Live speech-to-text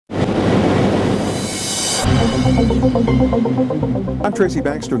I'm Tracy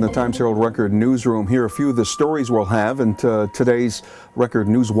Baxter in the Times Herald Record newsroom. Here are a few of the stories we'll have in today's Record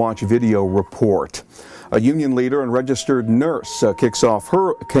NewsWatch video report. A union leader and registered nurse kicks off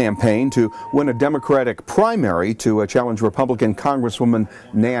her campaign to win a Democratic primary to challenge Republican Congresswoman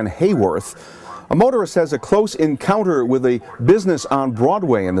Nan Hayworth. A motorist has a close encounter with a business on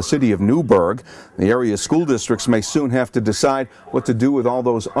Broadway in the city of Newburgh. The area's school districts may soon have to decide what to do with all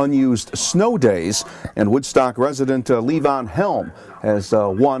those unused snow days. And Woodstock resident Levon Helm has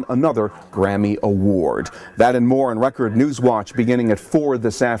won another Grammy Award. That and more in Record NewsWatch beginning at 4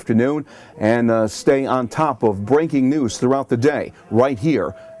 this afternoon. And stay on top of breaking news throughout the day right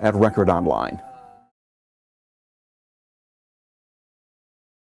here at Record Online.